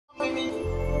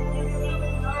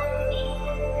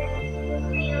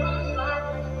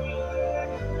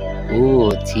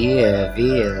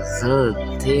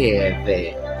TV.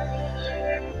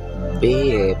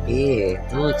 Baby,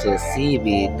 don't you see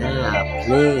me now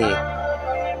play?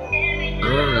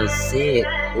 Set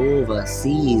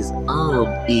overseas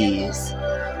is.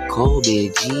 Call me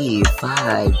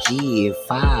G5,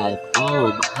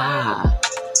 high.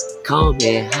 Call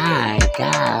me high,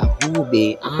 God, who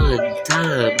be on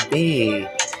time, babe.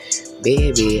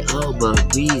 Baby, I'm a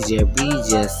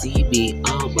breezer, see me,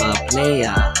 I'm a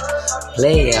player.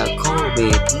 Call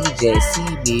me DJ,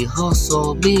 see me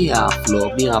hustle, me a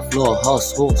flow,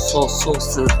 hustle, so,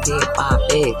 sit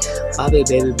Bobby,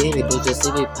 baby, don't you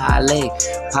see me parlay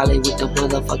with the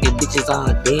motherfucking bitches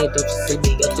all day. Don't you see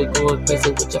me got you going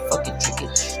crazy with your fucking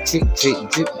trick,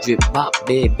 drip, bop,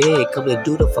 baby, come and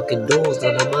do the fucking doors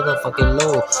on the motherfucking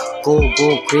low. Go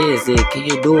crazy, can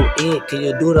you do it? Can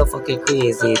you do the fucking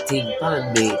crazy thing,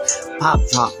 pan me? Pop,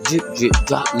 drop, drip,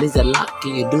 drop, lizard lock.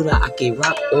 Can you do that? I can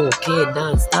rock, okay,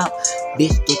 non-stop.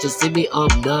 Bitch, don't you see me?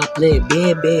 I'm not playing.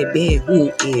 Baby,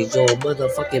 who is your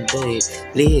motherfucking babe?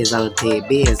 Blaze on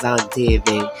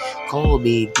TV. Call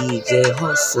me DJ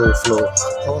Hustle Flow.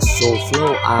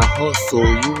 I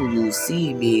hustle you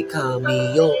see me. Call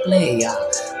me your player,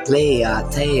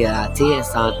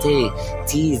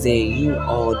 teasing you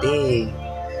all day.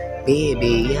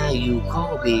 Baby, yeah, you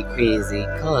call me crazy,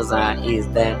 cause I is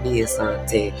that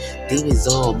Sante. Demons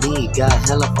on me, got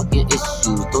hella fucking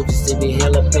issues. Don't you see me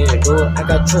hella paranoid? I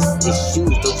got trust issues,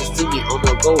 don't you see me on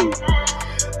the road?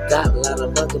 Got a lot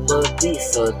of fucking money,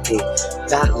 Sante.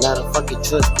 Got a lot of fucking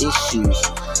trust issues.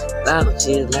 Lot of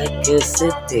shit like a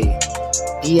city.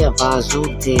 Yeah,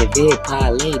 Vajunte,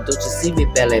 Parlay, don't you see me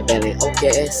belly,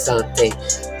 okay, Sante.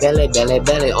 Belly,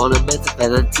 on a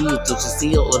mentality, don't you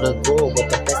see it on a go with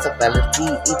the best ability,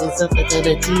 even something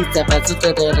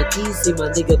than a tease, see my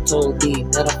nigga told me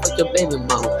that I fuck your baby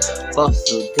mama.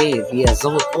 Boston Dave, yeah,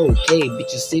 zone okay,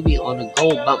 bitch, you see me on the go,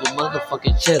 about my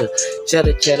motherfucking cheddar,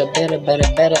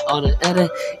 better, on the edit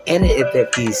if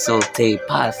that piece on tape,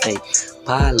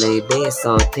 Parlay,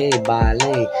 Sante,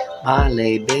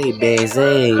 Ballet, baby,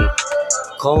 Zay.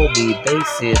 Call me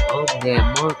basic, I'm that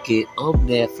market, I'm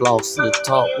that floss and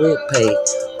talk with pay.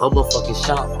 I'm a fucking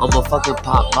shop, I'm a fucking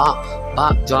pop,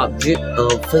 drop, drip,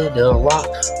 I'm finna rock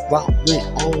with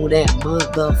all that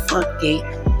motherfucking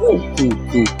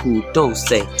cool, don't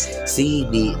say. See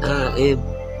me, I am